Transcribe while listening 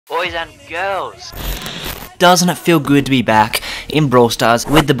Boys and girls, doesn't it feel good to be back in Brawl Stars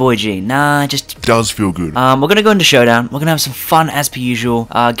with the boy Gene? Nah, it just does feel good. We're gonna go into Showdown. We're gonna have some fun as per usual.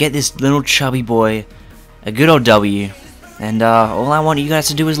 Get this little chubby boy a good old W. And all I want you guys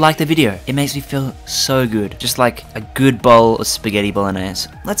to do is like the video. It makes me feel so good. Just like a good bowl of spaghetti bolognese.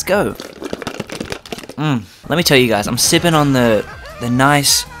 Let's go. Let me tell you guys, I'm sipping on the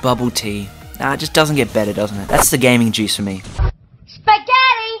nice bubble tea. It just doesn't get better, doesn't it? That's the gaming juice for me. Spaghetti!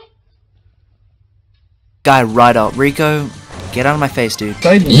 Guy right up. Rico, get out of my face, dude.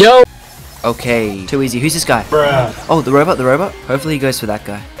 Yo! Okay, too easy. Who's this guy? Bruh. Oh, the robot, the robot? Hopefully he goes for that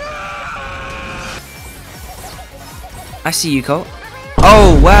guy. I see you, Colt.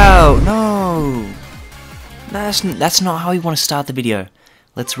 Oh, wow, no. That's not how you want to start the video.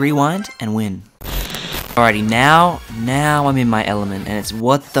 Let's rewind and win. Alrighty, now I'm in my element, and it's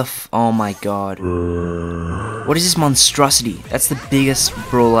what the oh my god. What is this monstrosity? That's the biggest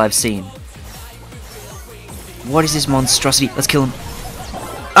brawler I've seen. What is this monstrosity? Let's kill him.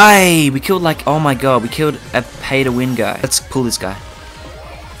 Aye, we killed like, oh my god, we killed a pay-to-win guy. Let's pull this guy.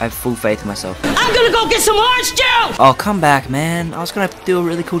 I have full faith in myself. I'm gonna go get some orange juice! Oh, come back, man. I was gonna do a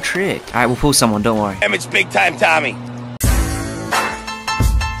really cool trick. Alright, we'll pull someone, don't worry. Damn, it's big time Tommy.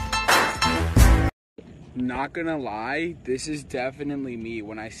 Not gonna lie, this is definitely me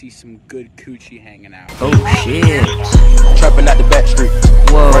when I see some good coochie hanging out. Oh shit. Trapping at the back street.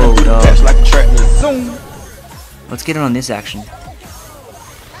 Whoa, dog. Like a track zoom. Let's get in on this action.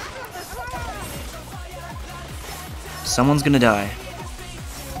 Someone's gonna die.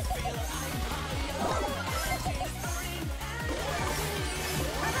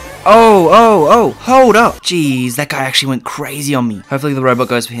 Oh, hold up. Jeez, that guy actually went crazy on me. Hopefully the robot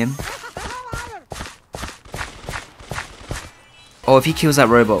goes for him. Oh, if he kills that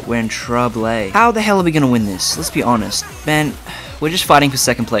robot, we're in trouble. How the hell are we gonna win this? Let's be honest. Man, we're just fighting for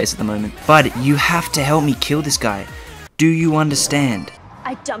second place at the moment. But you have to help me kill this guy. Do you understand?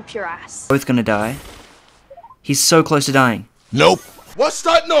 I dump your ass. Both gonna die. He's so close to dying. Nope. What's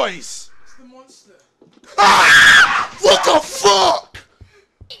that noise? It's the monster. Ah! What the fuck?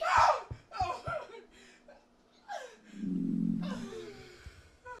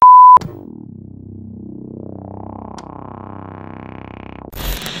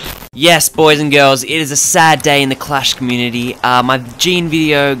 Yes, boys and girls, it is a sad day in the Clash community. My Gene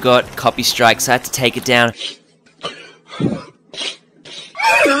video got copy strikes, so I had to take it down.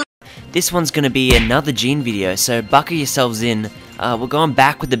 This one's gonna be another Gene video, so buckle yourselves in. We're going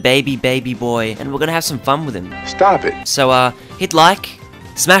back with the baby boy, and we're gonna have some fun with him. Stop it. So, hit like,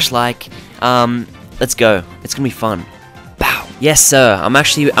 smash like, let's go. It's gonna be fun. Bow. Yes, sir. I'm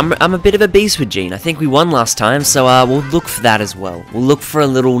a bit of a beast with Gene. I think we won last time, so we'll look for that as well. We'll look for a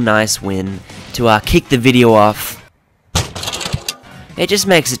little nice win to kick the video off. It just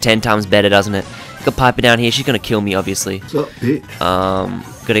makes it 10 times better, doesn't it? Got Piper down here. She's gonna kill me, obviously. What's up, bitch?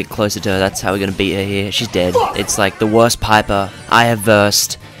 Gotta get closer to her. That's how we're gonna beat her here. She's dead. It's like the worst Piper I have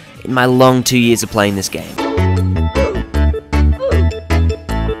versed in my long 2 years of playing this game.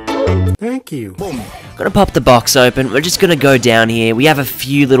 Thank you. Boom. Gonna pop the box open. We're just gonna go down here. We have a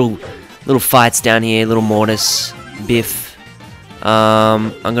few little fights down here. Little Mortis, Biff.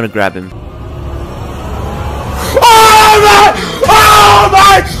 I'm gonna grab him.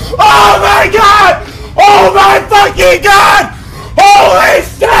 Oh my god! Oh my fucking god! Holy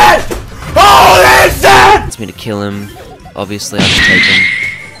shit! Holy shit! Wants me to kill him. Obviously, I'll just take him.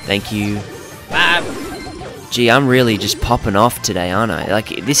 Thank you. Gee, I'm really just popping off today, aren't I? Like,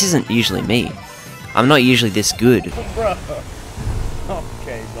 this isn't usually me. I'm not usually this good. Bro.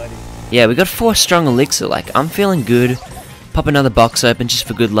 Okay, buddy. Yeah, we got 4 strong elixir. Like, I'm feeling good. Pop another box open just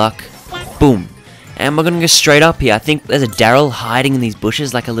for good luck. Boom. And we're gonna go straight up here. I think there's a Daryl hiding in these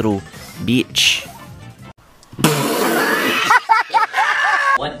bushes like a little bitch.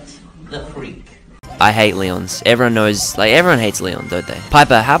 What the freak? I hate Leons. Everyone knows, like, everyone hates Leon, don't they?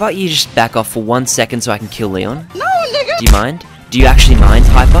 Piper, how about you just back off for 1 second so I can kill Leon? No, nigga! Do you mind? Do you actually mind,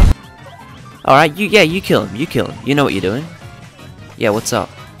 Piper? Alright, you kill him. You kill him. You know what you're doing. Yeah, what's up?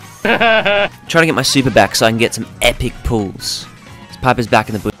 Trying to get my super back so I can get some epic pulls. This Piper's back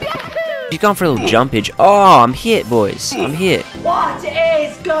in the bush. She's gone for a little jumpage. Oh, I'm hit, boys. I'm hit. What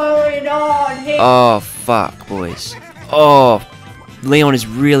is going on here? Oh, fuck, boys. Oh, Leon is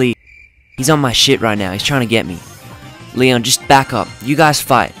really... He's on my shit right now. He's trying to get me. Leon, just back up. You guys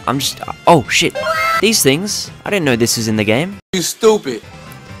fight. I'm just... Oh, shit. These things... I didn't know this was in the game. You stupid.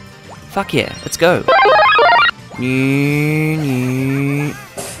 Fuck yeah. Let's go.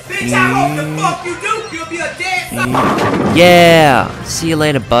 Yeah. See you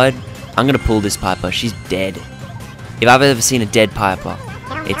later, bud. I'm gonna pull this Piper. She's dead. If I've ever seen a dead Piper,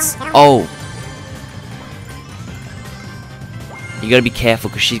 It's... Oh! You gotta be careful,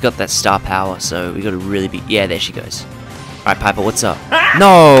 because she's got that star power, so we gotta really be... Yeah, there she goes. Alright, Piper, what's up?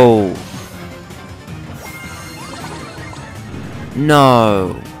 No!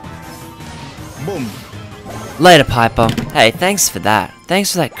 No! Boom. Later, Piper. Hey, thanks for that.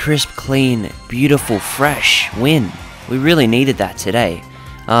 Thanks for that crisp, clean, beautiful, fresh win. We really needed that today.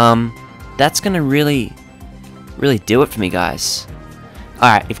 That's gonna really do it for me, guys.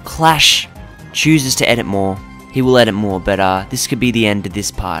 Alright, if KLASH chooses to edit more, he will edit more, but this could be the end of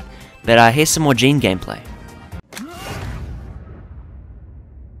this part. But here's some more Gene gameplay.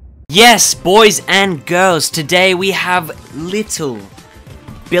 Yes, boys and girls, today we have little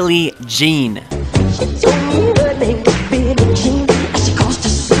Billie Jean.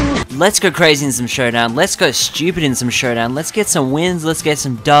 Let's go crazy in some showdown, let's go stupid in some showdown, let's get some wins, let's get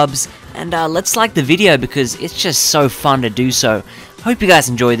some dubs, and let's like the video because it's just so fun to do so. Hope you guys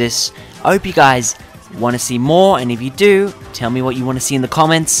enjoy this, I hope you guys want to see more, and if you do, tell me what you want to see in the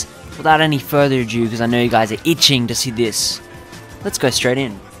comments. Without any further ado, because I know you guys are itching to see this, let's go straight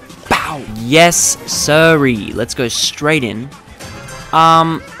in. Bow! Yes, sirree, let's go straight in.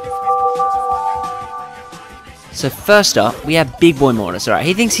 So first up, we have Big Boy Mortis. Alright,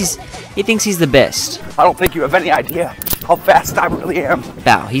 he thinks he's the best. I don't think you have any idea how fast I really am.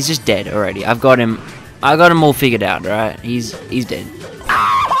 Bow, he's just dead already. I got him all figured out, alright? He's dead.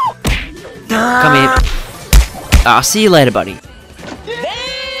 Come here. I'll see you later, buddy.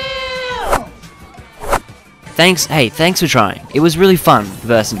 Thanks for trying. It was really fun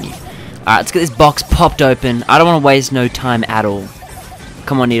versing you. Alright, let's get this box popped open. I don't want to waste no time at all.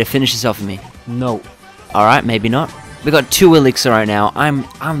 Come on, Nita, finish this off for me. No. Alright, maybe not. We got 2 elixir right now.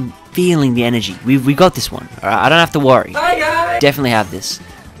 I'm feeling the energy. We got this one. Alright, I don't have to worry. Definitely have this.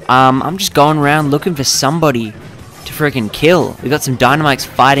 I'm just going around looking for somebody to freaking kill. We got some dynamites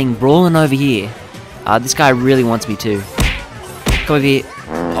fighting, brawling over here. This guy really wants me to. Come over here.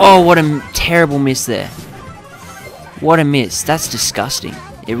 Oh, what a terrible miss there. What a miss. That's disgusting.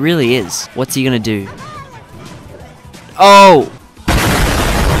 It really is. What's he gonna do? Oh!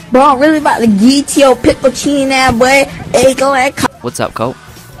 Bro, I'm really about to get your pickle chin now, boy. Hey, go ahead. What's up, Colt?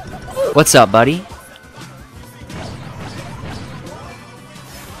 What's up, buddy?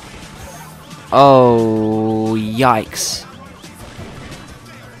 Oh, yikes.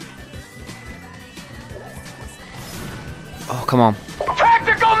 Oh, come on.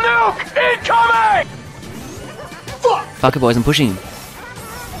 Tactical nuke incoming! Fuck it, boys, I'm pushing him.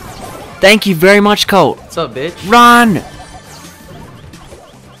 Thank you very much, Colt. What's up, bitch? Run!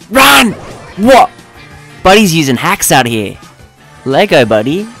 Run! What? Buddy's using hacks out here. Lego,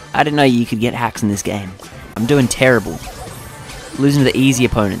 buddy. I didn't know you could get hacks in this game. I'm doing terrible. Losing to the easy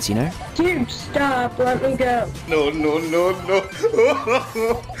opponents, you know? Dude, stop. Let me go. No.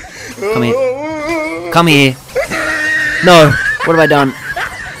 Come here. Come here. No. What have I done?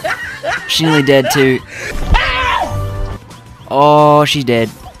 She's nearly dead too. Oh, she's dead.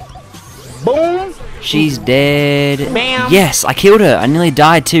 Boom. She's dead. Bam. Yes, I killed her. I nearly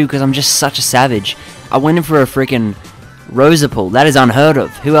died too because I'm just such a savage. I went in for a freaking Rosa pull. That is unheard of.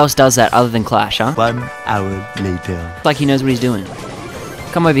 Who else does that other than KLASH, huh? 1 hour later. Like he knows what he's doing.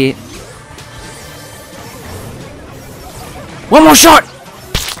 Come over here. One more shot!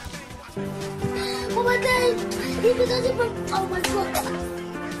 Oh my god. Oh my god.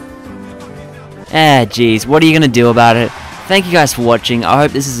 Ah, jeez. What are you gonna do about it? Thank you guys for watching. I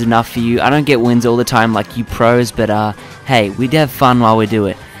hope this is enough for you. I don't get wins all the time like you pros, but hey, we'd have fun while we do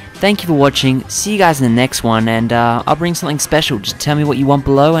it. Thank you for watching. See you guys in the next one, and I'll bring something special. Just tell me what you want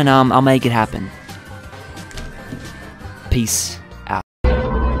below, and I'll make it happen. Peace out.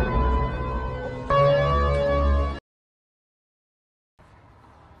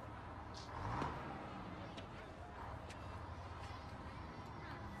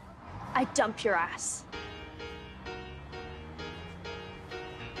 I dump your ass.